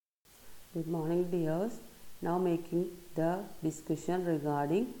Good morning, dears. Now making the discussion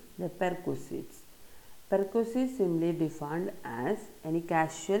regarding the perquisites. Perquisites simply defined as any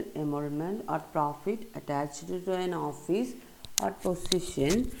casual emolument or profit attached to an office or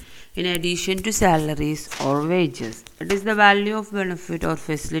position in addition to salaries or wages. It is the value of benefit or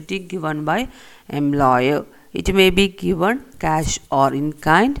facility given by employer. It may be given cash or in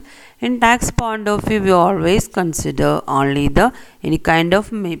kind. In tax point of view, we always consider only the any kind of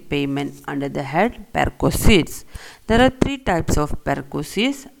payment under the head perquisites. There are three types of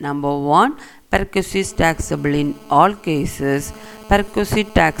perquisites. Number one, perquisites taxable in all cases.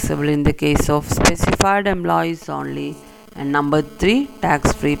 Perquisite taxable in the case of specified employees only. And number three,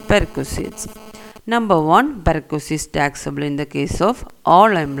 tax-free perquisites. Number one, perquisites taxable in the case of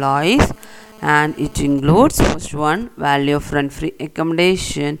all employees, and it includes first one, value of rent-free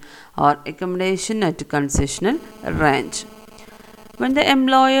accommodation or accommodation at concessional rent. When the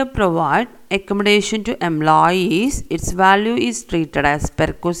employer provides accommodation to employees, its value is treated as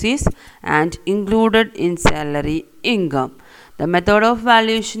perquisites and included in salary income. The method of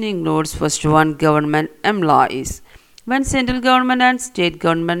valuation includes first one, government employees. When central government and state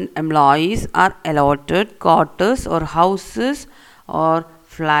government employees are allotted quarters or houses or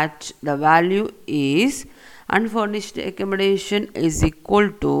flats, the value is unfurnished accommodation is equal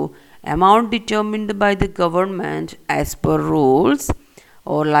to amount determined by the government as per rules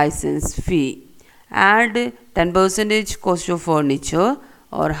or license fee. Add 10% cost of furniture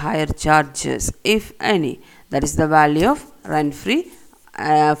or higher charges, if any. That is the value of rent-free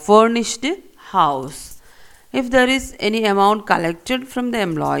furnished house. If there is any amount collected from the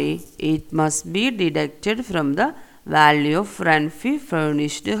employee, it must be deducted from the value of rent-free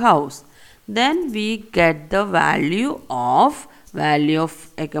furnished house. Then we get the value of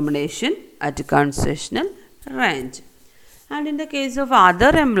accommodation at concessional rent. And in the case of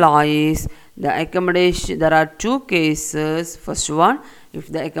other employees, the accommodation, there are two cases. First one, if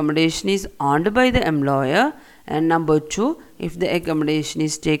the accommodation is owned by the employer, and number two, if the accommodation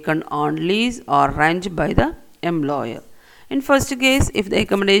is taken on lease or rent by the employer. In first case, if the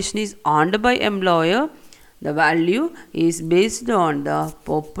accommodation is owned by employer, the value is based on the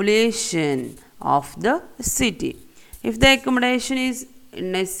population of the city. If the accommodation is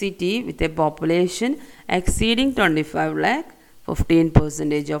in a city with a population exceeding 25 lakh,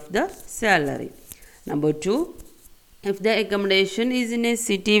 15% of the salary. Number two, if the accommodation is in a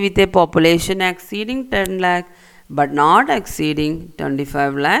city with a population exceeding 10 lakh but not exceeding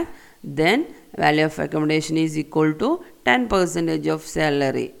 25 lakh, then value of accommodation is equal to 10% of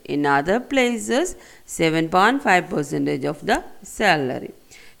salary. In other places, 7.5% of the salary.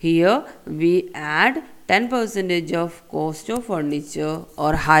 Here we add 10% of cost of furniture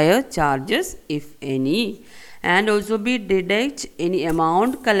or higher charges, if any, and also we deduct any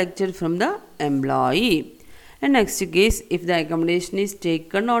amount collected from the employee. In next case, if the accommodation is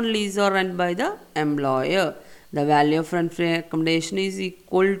taken on lease or rent by the employer, the value of rent-free accommodation is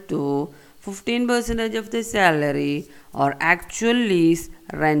equal to 15% of the salary or actual lease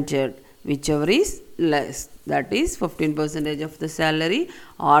rented, whichever is less. That is 15% of the salary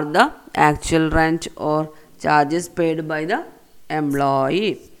or the actual rent or charges paid by the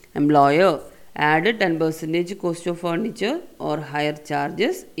employer. Add 10% cost of furniture or higher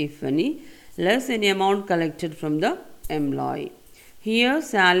charges, if any, less any amount collected from the employee. Here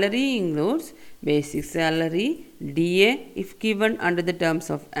salary includes basic salary, DA if given under the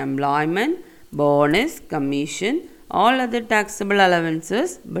terms of employment, bonus, commission, all other taxable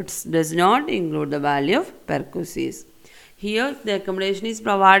allowances, but does not include the value of perquisites. Here the accommodation is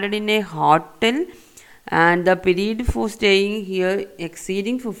provided in a hotel and the period for staying here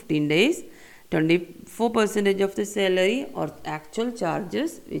exceeding 15 days, 24% of the salary or actual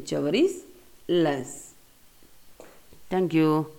charges, whichever is less. Thank you.